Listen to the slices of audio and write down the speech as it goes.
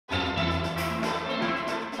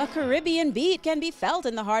A Caribbean beat can be felt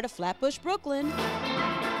in the heart of Flatbush, Brooklyn.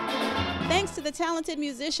 Thanks to the talented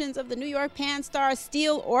musicians of the New York Pan-Star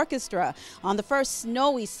Steel Orchestra. On the first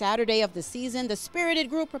snowy Saturday of the season, the spirited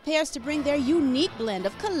group prepares to bring their unique blend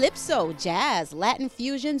of calypso, jazz, Latin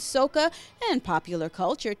fusion, soca, and popular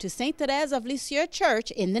culture to St. Therese of Lisieux Church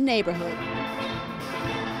in the neighborhood.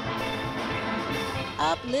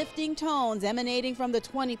 Uplifting tones emanating from the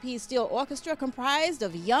 20-piece steel orchestra comprised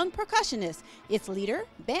of young percussionists. Its leader,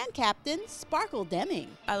 band captain Sparkle Deming.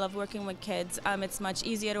 I love working with kids. It's much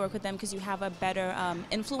easier to work with them because you have a better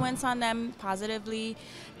influence on them positively,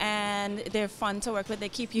 and they're fun to work with. They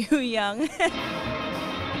keep you young.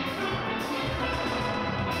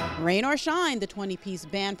 Rain or shine, the 20-piece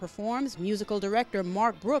band performs. Musical director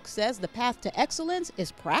Mark Brooks says the path to excellence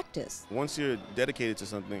is practice. Once you're dedicated to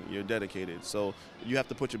something, you're dedicated. So you have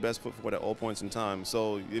to put your best foot forward at all points in time.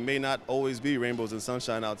 So it may not always be rainbows and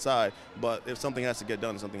sunshine outside, but if something has to get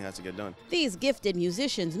done, something has to get done. These gifted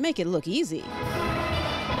musicians make it look easy.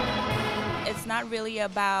 It's not really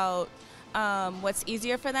about what's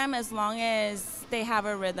easier for them as long as they have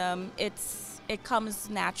a rhythm. It comes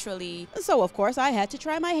naturally. So, of course, I had to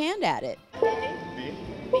try my hand at it. B,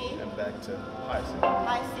 and back to high C.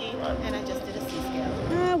 High C, right. And I just did a C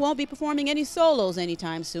scale. I won't be performing any solos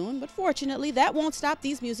anytime soon, but fortunately, that won't stop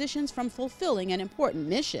these musicians from fulfilling an important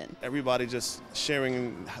mission. Everybody just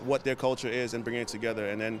sharing what their culture is and bringing it together,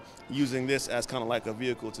 and then using this as kind of like a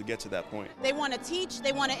vehicle to get to that point. They want to teach,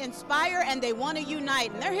 they want to inspire, and they want to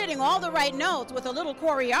unite, and they're hitting all the right notes with a little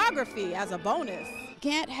choreography as a bonus.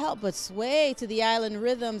 Can't help but sway to the island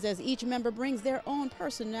rhythms as each member brings their own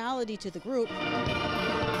personality to the group.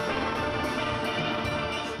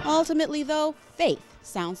 Ultimately, though, faith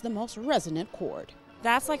sounds the most resonant chord.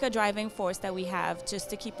 That's like a driving force that we have just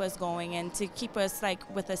to keep us going and to keep us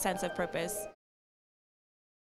like with a sense of purpose.